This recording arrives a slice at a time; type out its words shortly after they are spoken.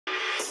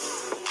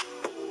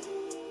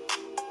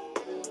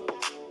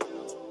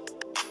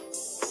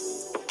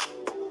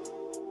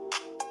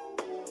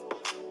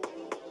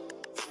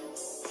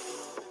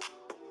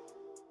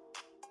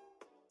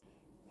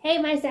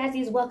Hey my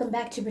sassies, welcome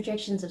back to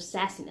Projections of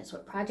Sassiness,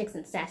 where projects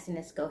and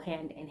sassiness go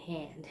hand in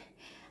hand.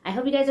 I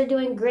hope you guys are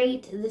doing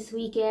great this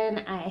weekend.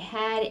 I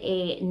had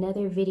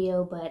another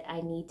video, but I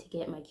need to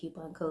get my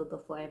coupon code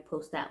before I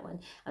post that one.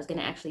 I was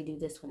gonna actually do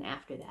this one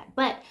after that,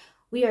 but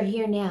we are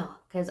here now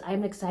because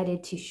I'm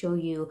excited to show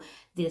you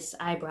this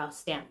eyebrow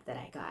stamp that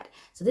I got.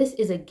 So this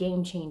is a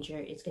game changer.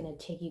 It's gonna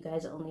take you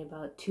guys only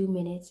about 2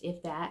 minutes,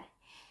 if that,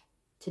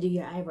 to do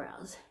your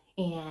eyebrows.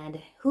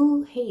 And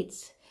who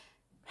hates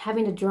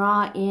having to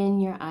draw in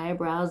your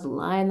eyebrows,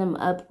 line them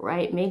up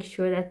right, make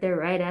sure that they're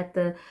right at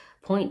the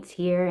points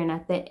here and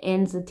at the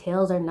ends, the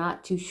tails are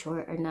not too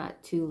short or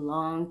not too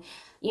long.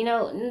 You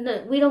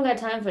know, we don't got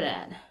time for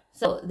that.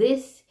 So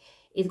this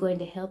is going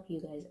to help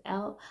you guys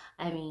out.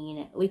 I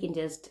mean, we can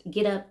just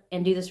get up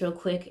and do this real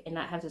quick and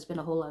not have to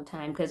spend a whole lot of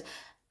time, because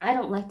I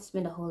don't like to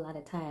spend a whole lot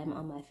of time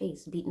on my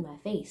face, beating my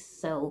face.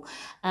 So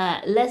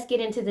let's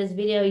get into this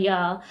video,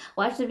 y'all.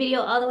 Watch the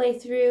video all the way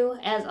through.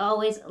 As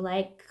always,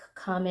 like,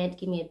 comment,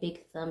 give me a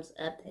big thumbs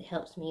up. That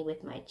helps me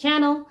with my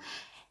channel.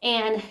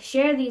 And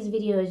share these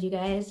videos, you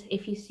guys.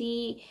 If you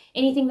see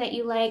anything that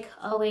you like,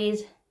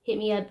 always hit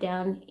me up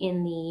down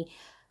in the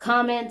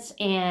comments.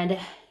 And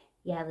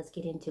yeah, let's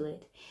get into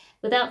it.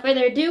 Without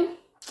further ado,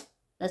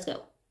 let's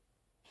go.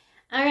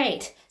 All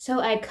right, so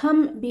I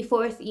come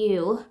before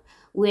you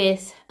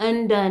with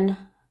undone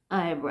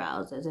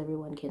eyebrows, as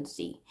everyone can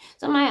see.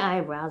 So my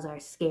eyebrows are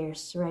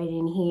scarce right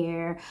in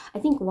here. I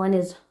think one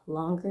is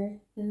longer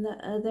than the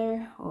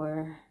other,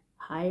 or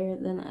higher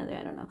than the other,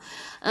 I don't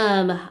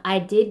know. I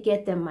did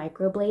get them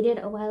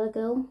microbladed a while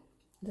ago.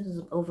 This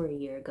is over a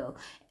year ago,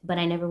 but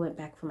I never went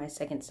back for my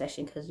second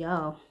session because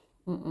y'all,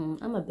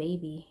 I'm a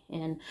baby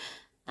and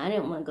I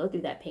didn't want to go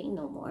through that pain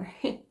no more.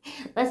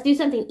 Let's do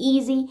something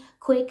easy,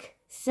 quick,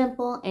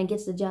 simple, and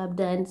gets the job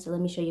done. So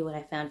let me show you what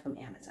I found from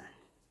Amazon.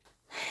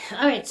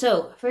 All right,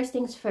 so first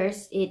things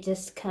first, it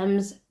just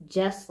comes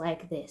just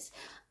like this.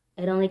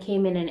 It only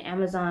came in an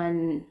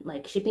Amazon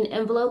like shipping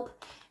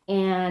envelope,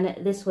 and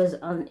this was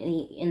on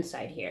the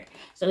inside here.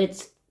 So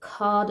it's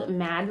called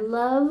Mad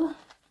Love,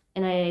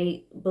 and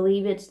I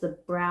believe it's the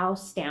brow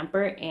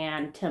stamper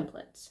and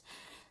templates.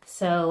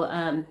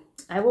 So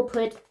I will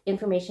put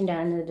information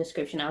down in the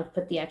description. I'll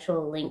put the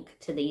actual link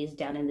to these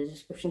down in the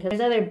description, because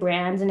there's other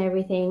brands and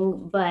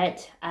everything,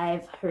 but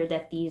I've heard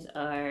that these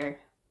are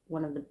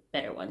one of the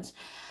better ones.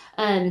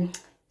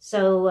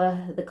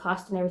 So the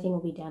cost and everything will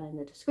be down in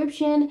the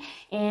description,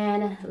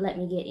 and let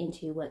me get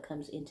into what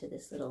comes into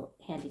this little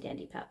handy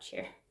dandy pouch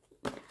here.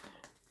 All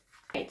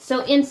right,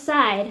 so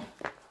inside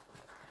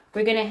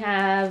we're gonna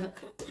have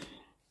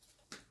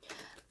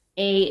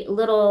a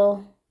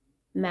little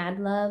Mad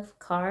Love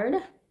card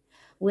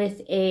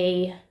with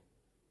a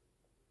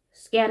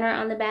scanner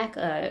on the back,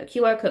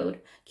 QR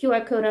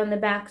code on the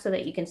back, so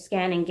that you can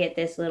scan and get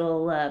this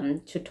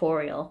little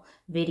tutorial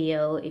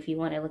video if you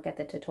want to look at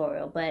the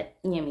tutorial. But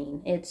I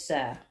mean, it's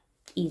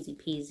easy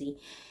peasy.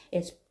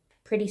 It's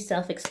pretty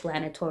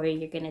self-explanatory.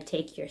 You're going to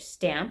take your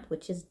stamp,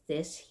 which is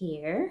this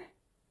here.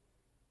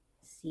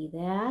 See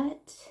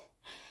that?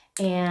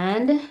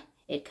 And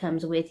it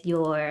comes with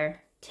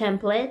your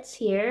templates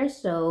here.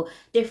 So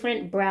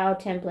different brow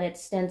templates,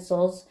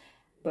 stencils,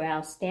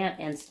 brow stamp,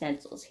 and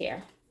stencils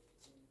here.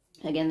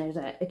 Again, there's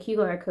a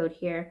QR code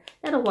here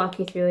that'll walk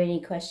you through any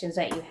questions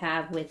that you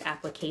have with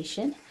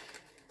application.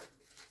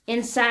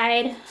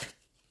 Inside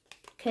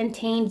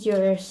contains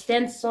your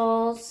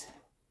stencils,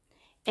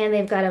 and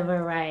they've got a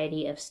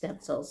variety of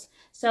stencils.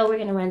 So we're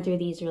gonna run through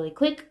these really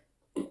quick.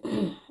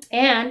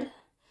 And,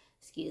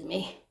 excuse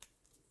me,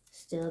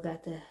 still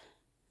got the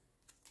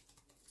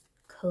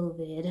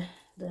COVID,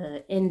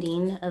 the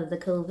ending of the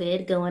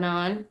COVID going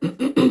on.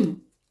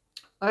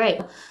 All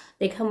right,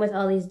 they come with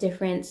all these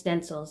different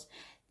stencils.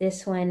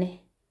 This one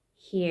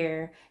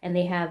here, and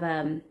they have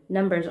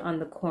numbers on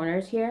the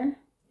corners here,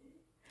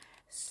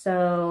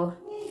 so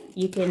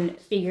you can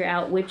figure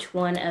out which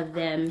one of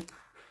them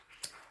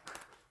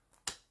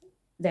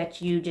that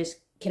you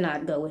just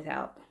cannot go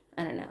without.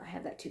 I don't know, I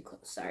have that too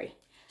close, sorry.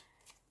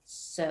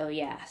 So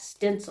yeah,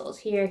 stencils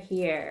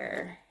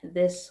here,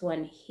 this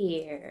one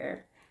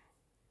here.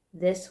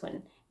 This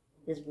one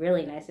is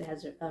really nice. It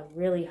has a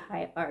really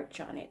high arch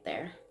on it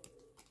there.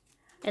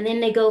 And then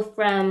they go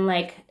from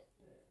like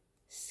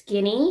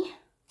skinny,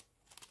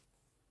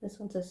 this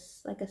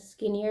one's like a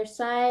skinnier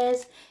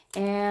size,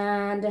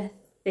 and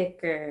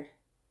thicker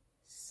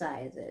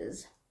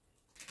sizes,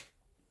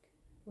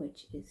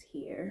 which is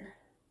here.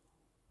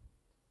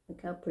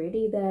 Look how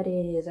pretty that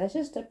is. That's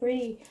just a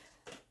pretty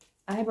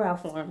eyebrow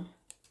form.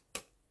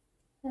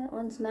 That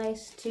one's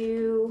nice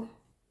too.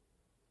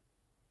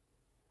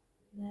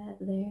 That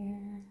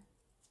there.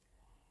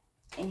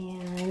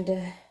 And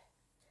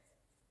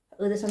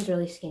oh, this one's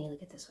really skinny.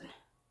 Look at this one.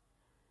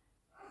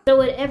 So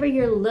whatever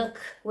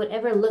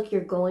look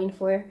you're going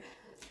for,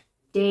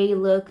 day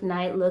look,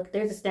 night look,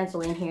 there's a stencil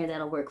in here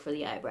that'll work for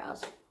the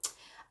eyebrows.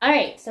 All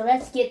right, so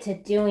let's get to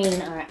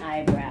doing our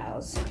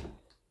eyebrows.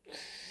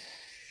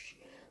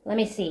 Let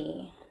me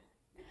see.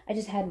 I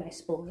just had my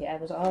spool here. I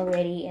was all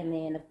ready, and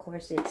then of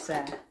course it's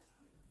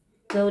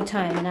load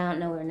time, and I don't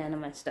know where none of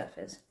my stuff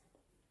is.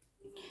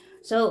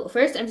 So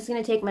first, I'm just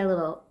going to take my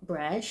little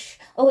brush.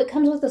 Oh, it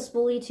comes with a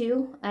spoolie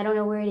too. I don't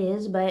know where it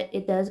is, but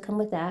it does come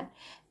with that.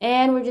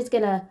 And we're just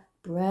going to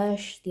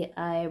brush the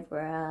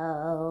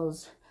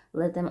eyebrows.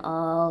 Let them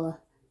all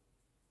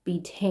be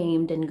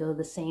tamed and go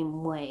the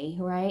same way,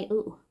 right?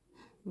 Ooh,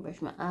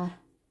 brush my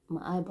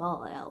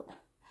eyeball out.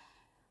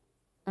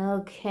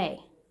 Okay.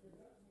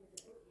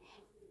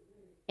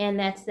 And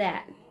that's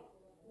that.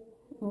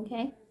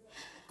 Okay.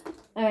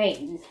 All right.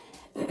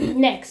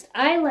 Next,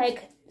 I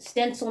like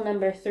stencil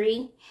number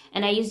 3,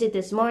 and I used it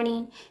this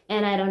morning,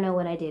 and I don't know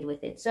what I did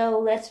with it. So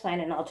let's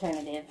find an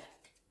alternative.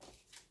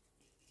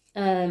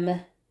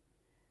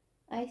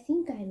 I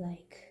think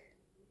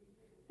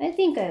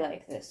I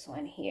like this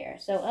one here.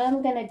 So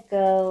I'm gonna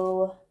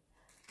go,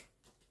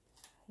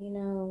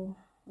 I'm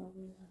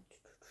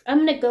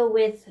gonna go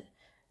with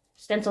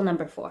stencil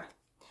number 4.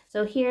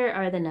 So here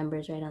are the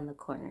numbers right on the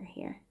corner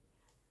here.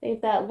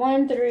 They've got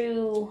 1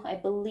 through, I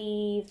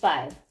believe,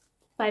 5.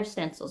 5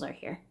 stencils are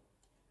here.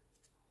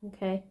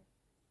 Okay.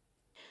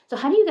 So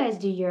how do you guys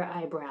do your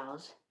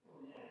eyebrows?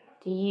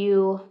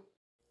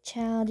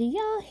 Child, do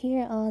y'all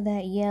hear all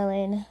that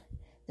yelling?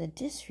 The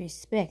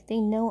disrespect. They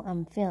know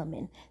I'm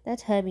filming.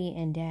 That's hubby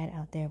and dad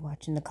out there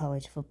watching the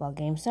college football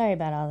game. Sorry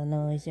about all the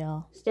noise,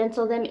 y'all.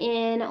 Stencil them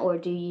in, or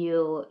do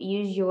you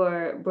use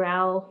your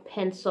brow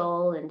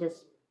pencil and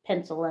just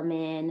pencil them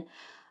in?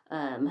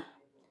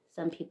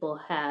 Some people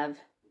have,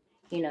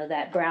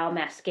 that brow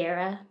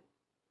mascara,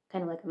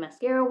 kind of like a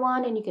mascara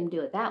wand, and you can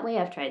do it that way.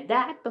 I've tried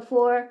that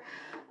before.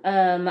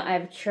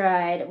 I've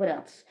tried, what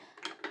else?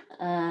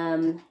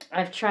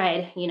 I've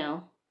tried,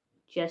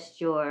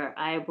 just your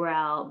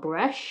eyebrow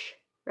brush,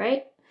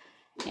 right?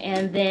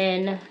 And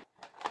then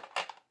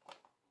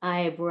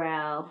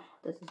eyebrow,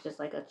 this is just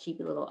like a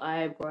cheapy little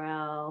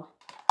eyebrow.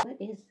 What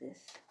is this?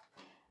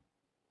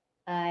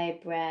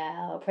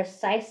 Eyebrow,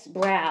 Precise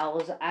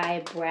Brows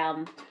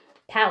eyebrow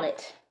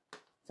palette.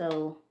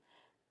 So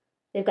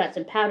they've got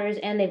some powders,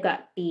 and they've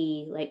got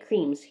the like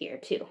creams here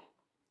too,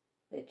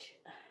 which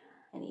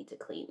I need to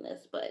clean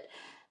this, but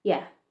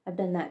yeah, I've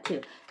done that too.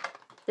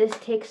 This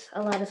takes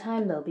a lot of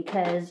time though,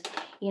 because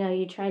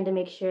you're trying to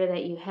make sure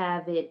that you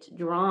have it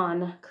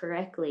drawn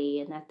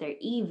correctly and that they're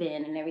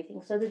even and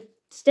everything. So the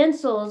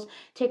stencils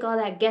take all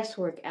that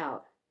guesswork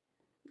out,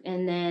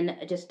 and then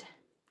it just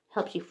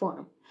helps you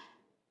form.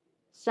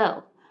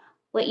 So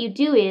what you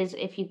do is,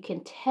 if you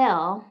can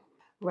tell,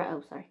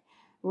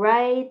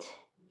 right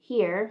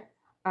here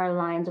are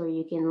lines where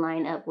you can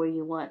line up where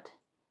you want,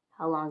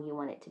 how long you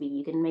want it to be.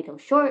 You can make them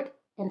short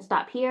and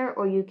stop here,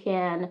 or you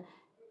can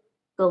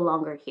go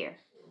longer here.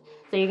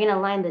 So you're going to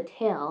line the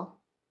tail,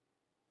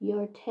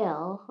 your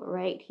tail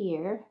right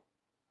here,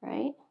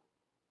 right?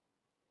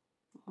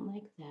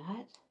 Like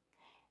that.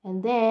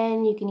 And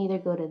then you can either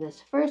go to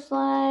this first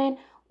line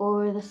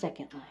or the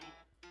second line.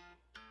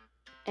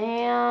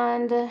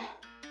 And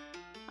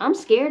I'm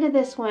scared of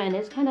this one.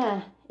 It's kind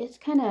of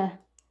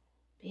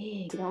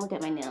big. Don't look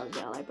at my nails,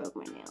 y'all. I broke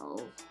my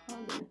nails.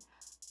 I've been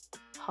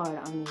hard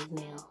on these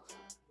nails.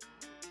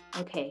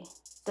 Okay,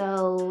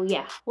 so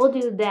yeah, we'll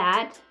do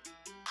that.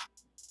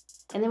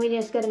 And then we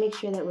just got to make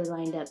sure that we're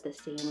lined up the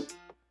same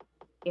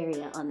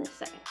area on this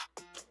side.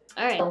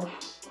 All right, so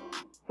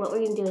what we're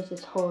going to do is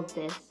just hold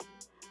this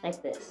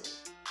like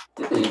this.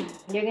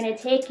 You're going to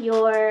take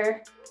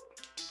your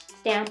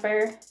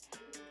stamper,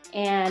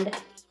 and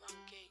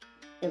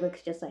it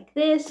looks just like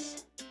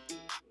this.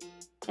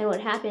 And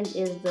what happens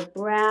is the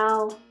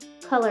brow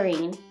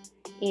coloring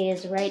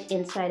is right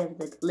inside of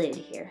the lid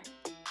here.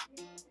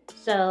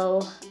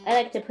 So I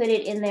like to put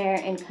it in there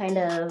and kind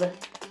of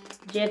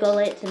jiggle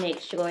it to make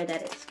sure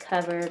that it's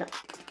covered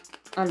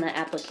on the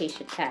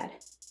application pad.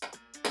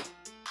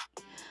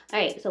 All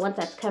right, so once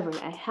that's covered,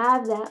 I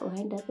have that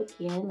lined up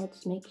again.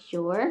 Let's make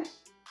sure.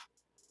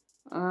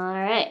 All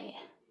right.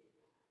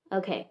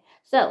 Okay,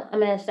 so I'm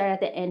gonna start at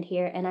the end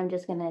here, and I'm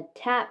just gonna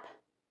tap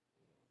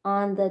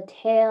on the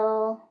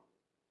tail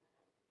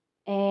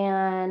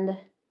and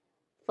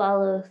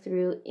follow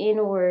through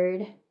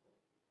inward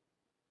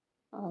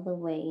all the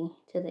way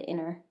to the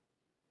inner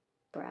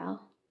brow.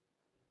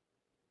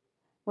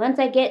 Once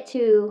I get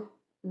to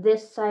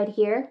this side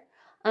here,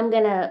 I'm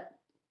gonna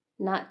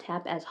not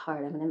tap as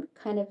hard. I'm gonna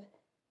kind of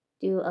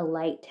do a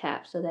light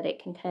tap so that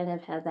it can kind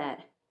of have that,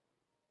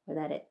 or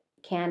that it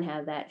can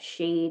have that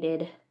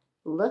shaded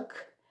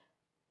look.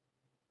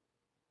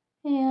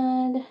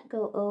 And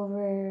go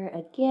over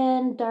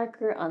again,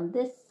 darker on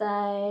this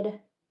side.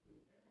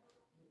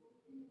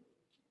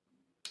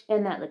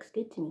 And that looks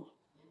good to me.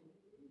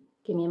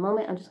 Give me a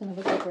moment. I'm just going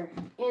to look over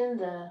in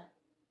the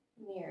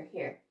mirror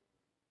here.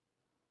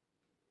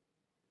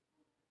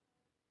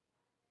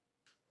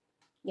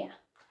 Yeah,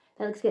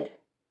 that looks good.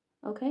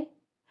 Okay.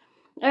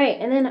 All right,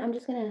 and then I'm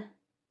just going to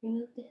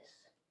remove this.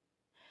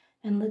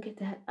 And look at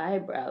that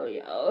eyebrow,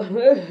 y'all.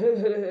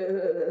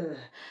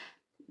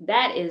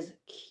 That is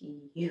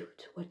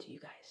cute. What do you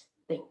guys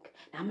think?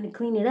 Now I'm going to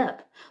clean it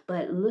up.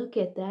 But look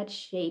at that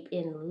shape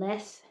in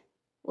less,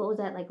 what was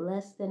that, like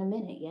less than a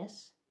minute?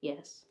 Yes,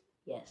 yes,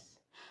 yes.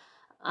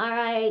 All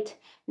right,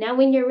 now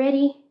when you're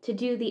ready to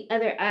do the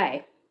other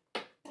eye,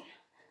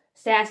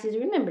 sassies,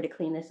 remember to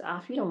clean this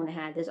off. You don't want to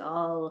have this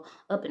all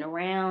up and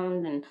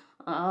around and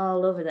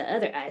all over the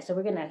other eye. So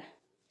we're going to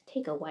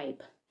take a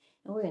wipe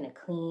and we're going to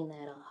clean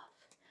that off,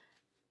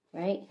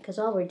 right? Because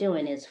all we're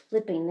doing is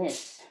flipping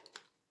this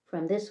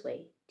from this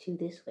way to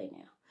this way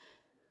now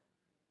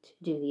to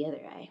do the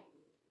other eye.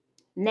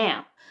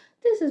 Now,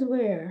 this is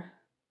where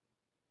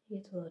it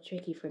gets a little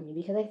tricky for me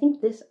because I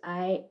think this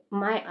eye,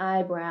 my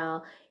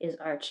eyebrow is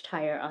arched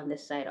higher on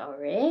this side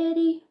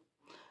already.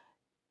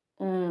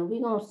 We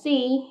gonna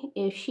see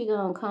if she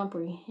gonna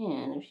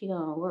comprehend, if she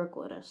gonna work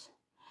with us.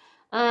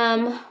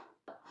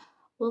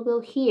 We'll go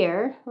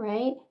here,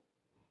 right?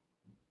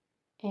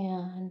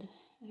 And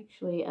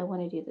actually, I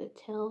want to do the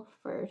tail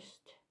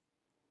first.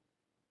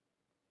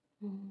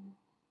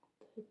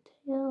 The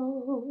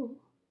tail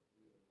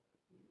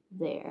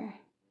there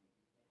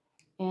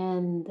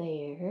and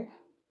there.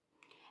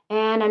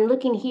 And I'm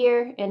looking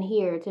here and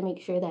here to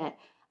make sure that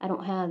I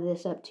don't have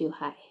this up too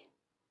high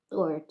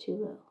or too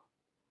low.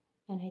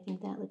 And I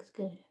think that looks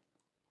good.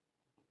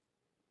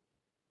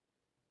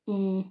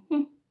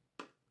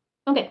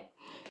 Okay.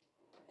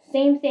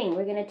 Same thing.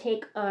 We're going to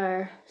take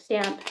our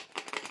stamp,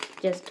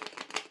 just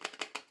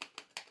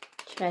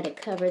try to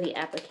cover the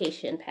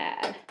application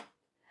pad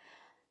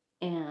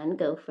and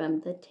go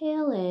from the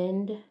tail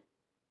end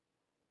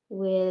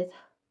with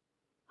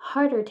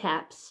harder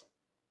taps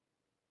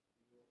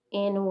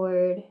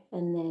inward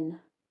and then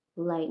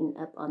lighten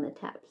up on the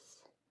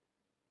taps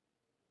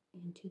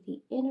into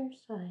the inner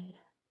side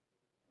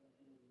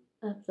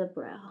of the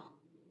brow.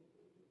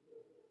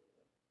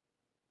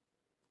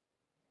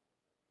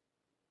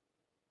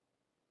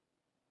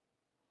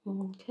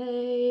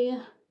 Okay,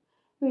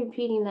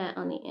 repeating that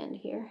on the end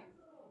here.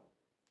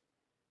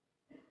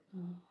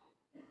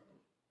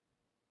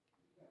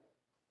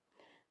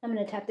 I'm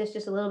going to tap this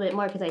just a little bit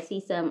more because I see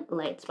some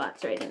light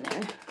spots right in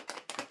there.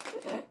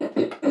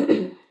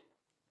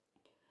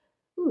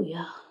 Ooh,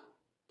 yeah.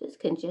 This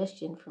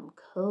congestion from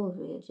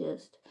COVID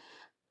just,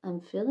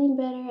 I'm feeling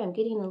better. I'm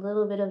getting a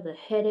little bit of the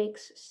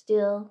headaches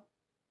still.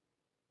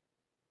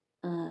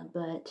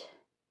 But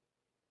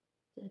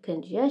the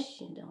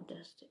congestion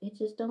it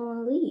just don't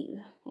want to leave.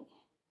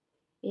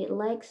 It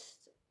likes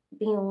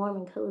being warm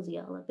and cozy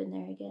all up in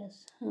there, I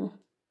guess.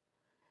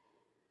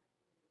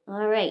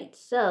 All right,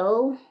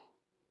 so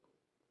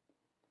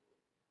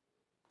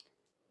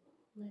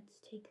let's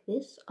take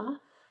this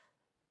off.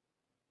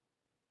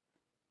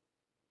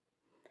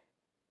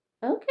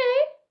 Okay.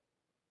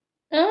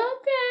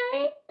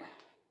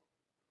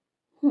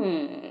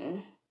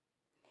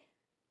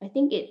 I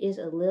think it is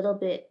a little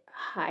bit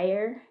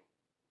higher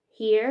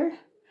here,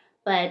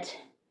 but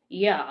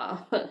yeah,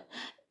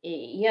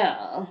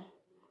 yeah.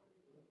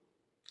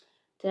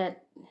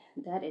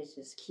 That is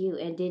just cute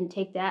and didn't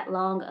take that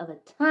long of a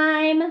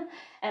time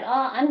at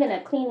all. I'm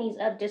gonna clean these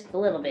up just a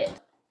little bit.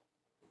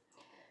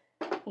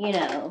 You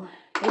know,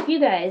 if you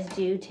guys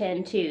do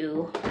tend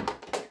to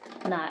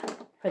not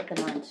put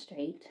them on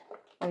straight,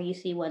 or you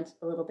see one's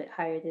a little bit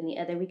higher than the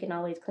other, we can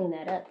always clean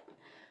that up.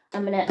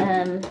 I'm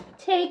gonna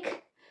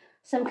take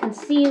some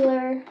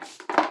concealer,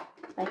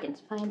 if I can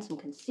find some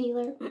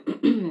concealer,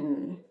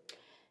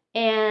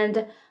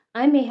 and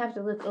I may have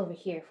to look over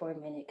here for a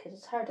minute because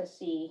it's hard to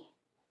see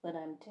what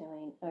I'm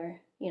doing,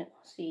 or, you know,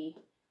 see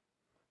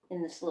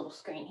in this little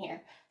screen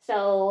here.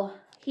 So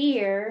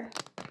here,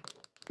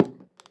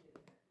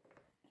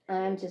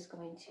 I'm just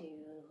going to,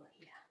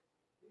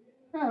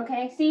 Oh,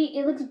 okay, see,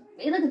 it looks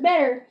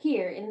better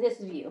here in this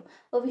view.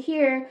 Over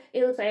here,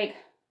 it looks like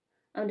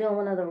I'm doing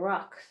one of the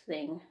rocks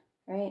thing,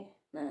 right?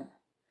 No.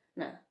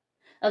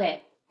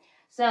 Okay,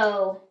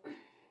 so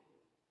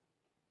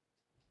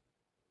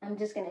I'm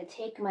just gonna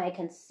take my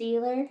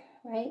concealer,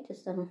 right?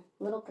 Just some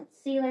little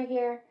concealer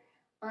here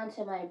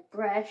onto my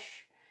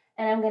brush,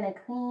 and I'm gonna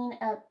clean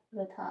up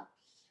the tops.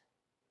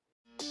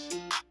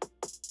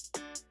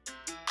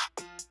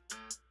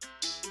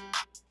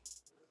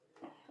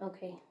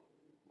 Okay,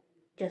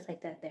 just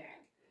like that there.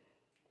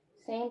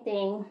 Same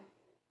thing.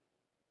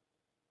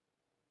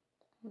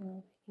 I don't know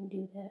if I can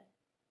do that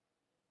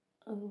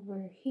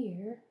over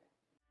here.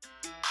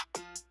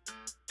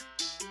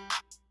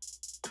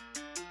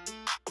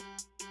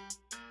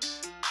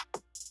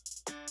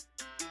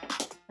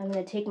 I'm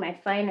going to take my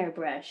finer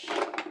brush,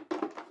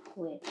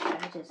 which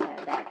I just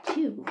had that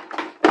too.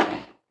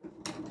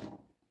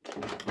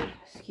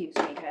 Excuse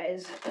me,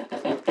 guys.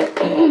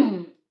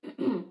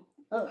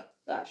 Oh,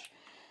 gosh.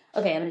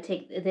 Okay, I'm going to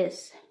take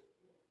this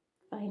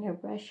finer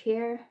brush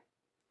here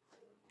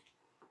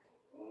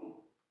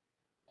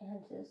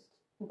and just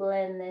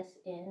blend this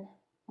in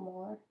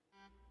more.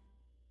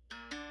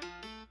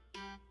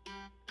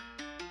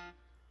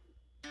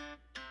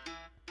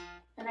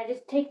 And I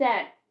just take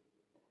that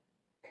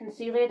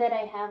concealer that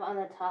I have on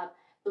the top,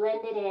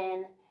 blend it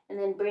in, and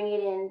then bring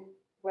it in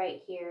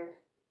right here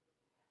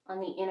on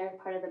the inner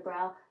part of the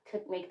brow to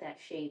make that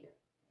shade.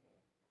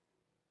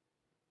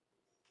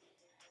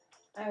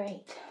 All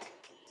right,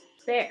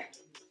 there.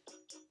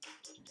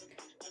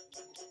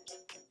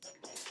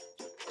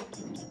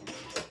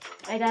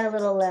 I got a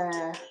little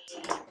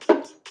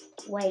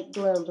white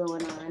glow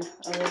going on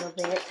a little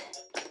bit.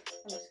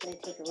 I'm just going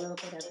to take a little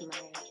bit of my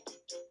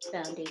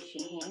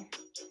foundation here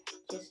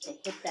just to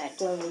hit that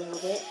glow a little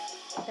bit.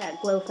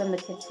 That glow from the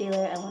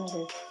concealer, I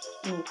wanted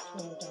to make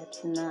sure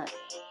that's not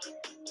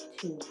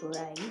too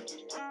bright.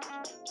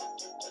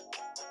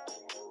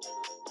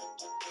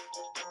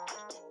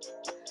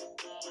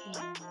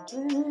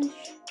 Brush.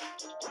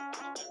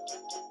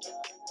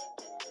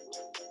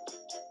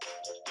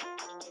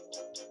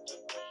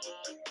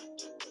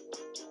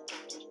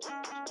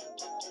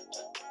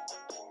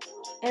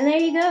 And there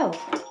you go.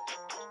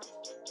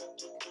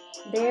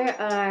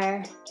 There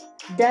are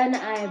done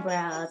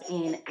eyebrows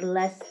in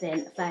less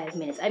than 5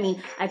 minutes. I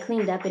mean, I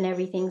cleaned up and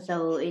everything,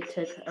 so it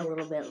took a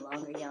little bit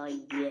longer, y'all.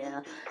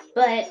 Yeah.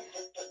 But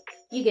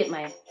you get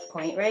my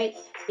point, right?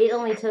 It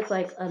only took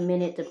like a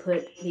minute to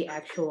put the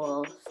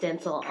actual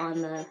stencil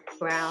on the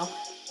brow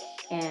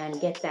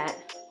and get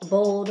that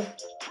bold,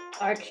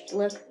 arched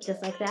look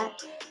just like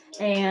that.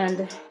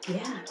 And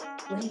yeah,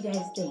 what do you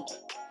guys think?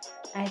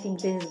 I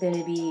think this is going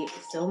to be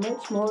so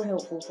much more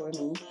helpful for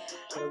me.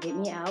 It'll get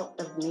me out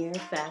of the mirror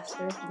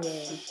faster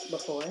than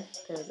before,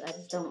 because I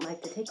just don't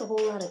like to take a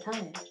whole lot of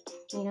time.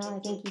 You know, I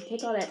think you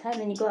take all that time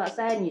and you go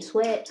outside and you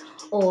sweat,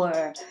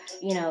 or,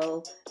 you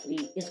know,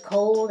 it's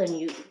cold and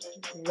you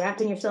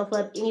wrapping yourself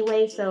up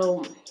anyway,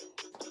 so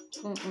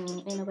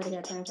ain't nobody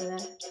got time for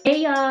that.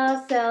 Hey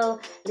y'all,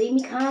 so leave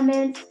me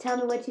comments, tell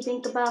me what you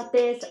think about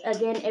this.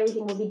 Again,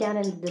 everything will be down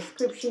in the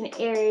description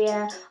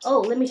area.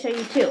 Oh, let me show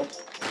you too.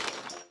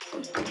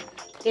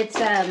 It's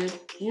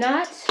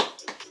not,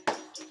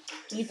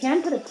 you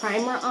can put a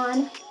primer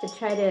on to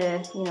try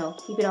to, you know,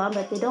 keep it on,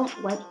 but they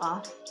don't wipe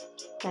off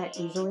that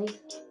easily.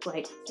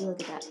 Like, see, look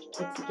at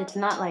that. It's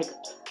not like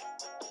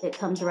it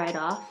comes right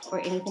off or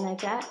anything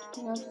like that.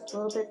 You know, just a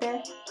little bit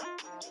there.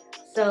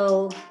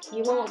 So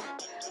you won't,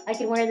 I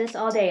can wear this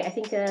all day. I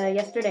think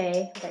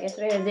yesterday,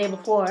 or the day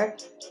before,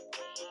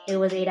 it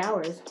was 8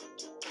 hours.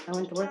 I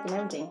went to work and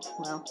everything.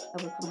 Well,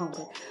 I work from home,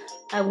 but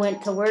I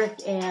went to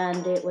work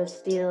and it was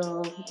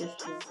still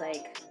just as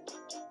like,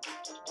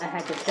 I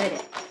had to set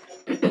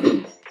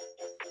it.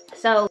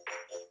 So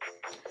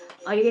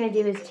all you're gonna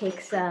do is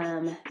take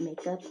some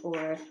makeup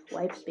or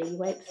wipes, baby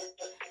wipes,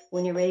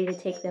 when you're ready to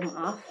take them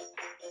off,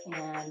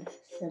 and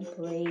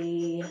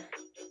simply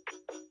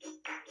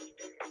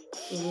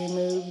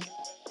remove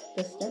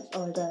the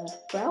stencil or the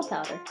brow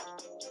powder.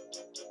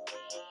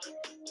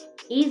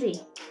 Easy.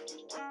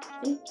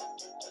 See?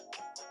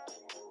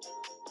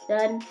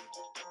 Done.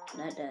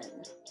 Not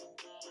done.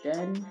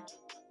 Done.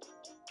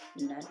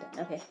 Not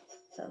done. Okay,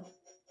 so.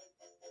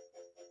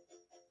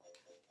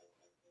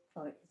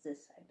 Or is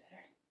this side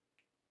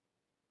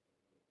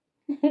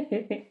better?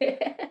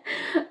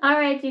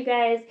 Alright, you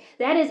guys.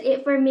 That is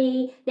it for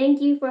me.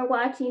 Thank you for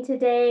watching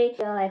today.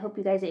 Well, I hope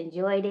you guys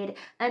enjoyed it.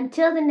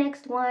 Until the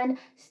next one,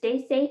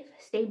 stay safe,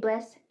 stay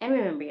blessed, and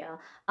remember, y'all,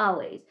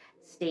 always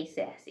stay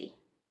sassy.